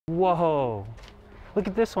Whoa. Look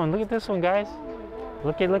at this one. Look at this one, guys.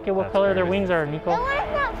 Look at what color their wings are, Nico. That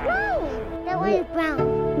one's not brown. That one is brown.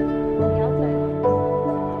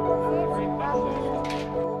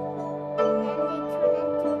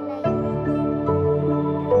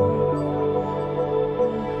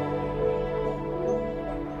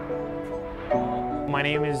 My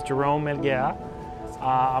name is Jerome Elguea.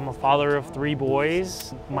 I'm a father of 3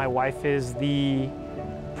 boys. My wife is the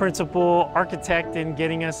principal architect in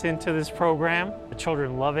getting us into this program. The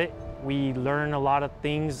children love it. We learn a lot of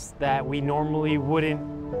things that we normally wouldn't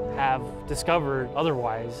have discovered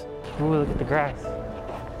otherwise. Ooh, look at the grass.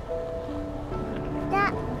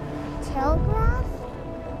 That tail grass?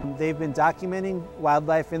 They've been documenting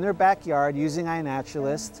wildlife in their backyard using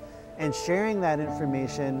iNaturalist and sharing that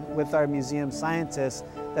information with our museum scientists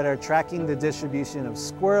that are tracking the distribution of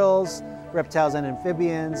squirrels, reptiles and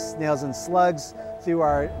amphibians, snails and slugs through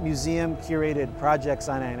our museum curated projects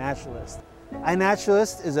on iNaturalist.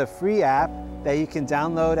 iNaturalist is a free app that you can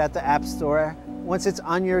download at the App Store. Once it's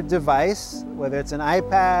on your device, whether it's an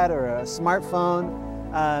iPad or a smartphone,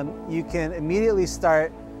 you can immediately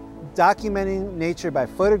start documenting nature by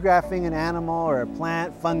photographing an animal or a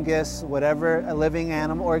plant, fungus, whatever, a living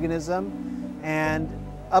animal organism, and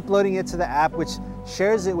uploading it to the app, which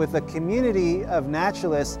shares it with a community of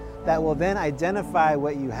naturalists that will then identify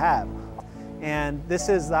what you have. And this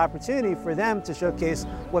is the opportunity for them to showcase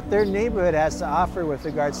what their neighborhood has to offer with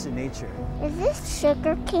regards to nature. Is this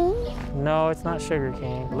sugar cane? No, it's not sugar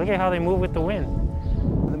cane. Look at how they move with the wind.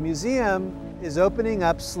 The museum is opening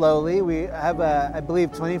up slowly. We have I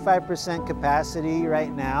believe 25% capacity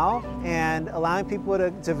right now, and allowing people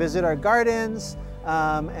to visit our gardens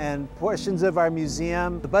and portions of our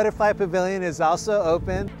museum. The butterfly pavilion is also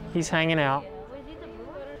open. He's hanging out.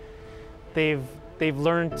 They've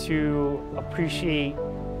learned to appreciate,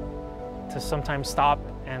 to sometimes stop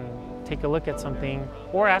and take a look at something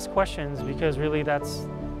or ask questions, because really that's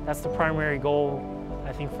the primary goal,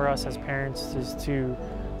 I think, for us as parents, is to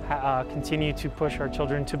continue to push our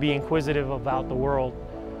children to be inquisitive about the world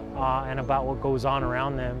and about what goes on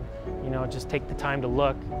around them. You know, just take the time to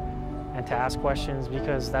look and to ask questions,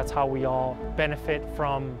 because that's how we all benefit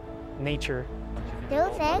from nature.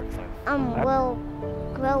 Those eggs will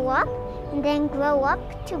grow up and then grow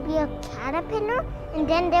up to be a caterpillar, and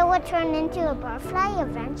then they will turn into a butterfly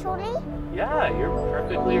eventually? Yeah, you're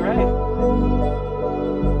perfectly right.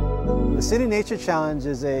 The City Nature Challenge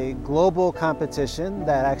is a global competition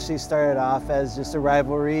that actually started off as just a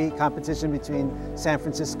rivalry competition between San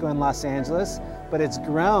Francisco and Los Angeles, but it's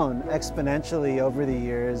grown exponentially over the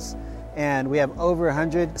years, and we have over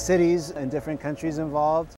 100 cities and different countries involved.